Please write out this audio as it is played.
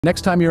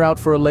Next time you're out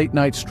for a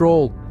late-night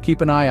stroll,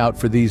 keep an eye out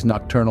for these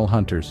nocturnal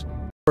hunters.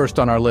 First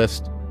on our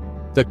list,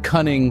 the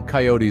cunning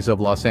coyotes of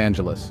Los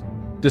Angeles.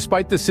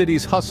 Despite the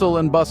city's hustle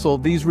and bustle,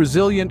 these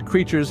resilient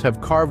creatures have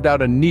carved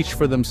out a niche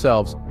for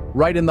themselves,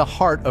 right in the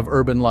heart of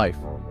urban life.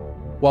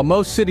 While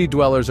most city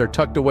dwellers are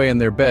tucked away in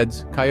their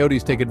beds,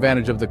 coyotes take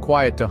advantage of the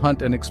quiet to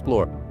hunt and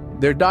explore.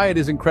 Their diet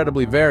is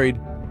incredibly varied,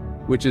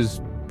 which is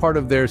part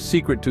of their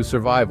secret to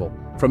survival.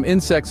 From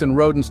insects and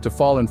rodents to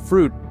fallen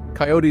fruit,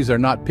 coyotes are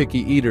not picky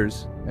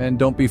eaters, and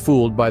don't be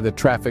fooled by the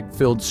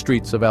traffic-filled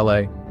streets of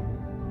LA.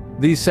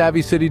 These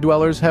savvy city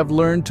dwellers have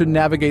learned to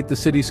navigate the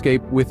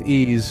cityscape with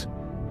ease,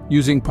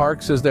 using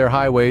parks as their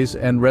highways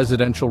and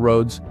residential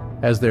roads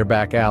as their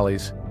back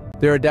alleys.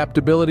 Their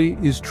adaptability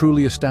is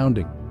truly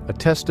astounding, a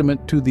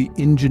testament to the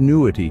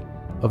ingenuity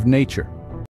of nature.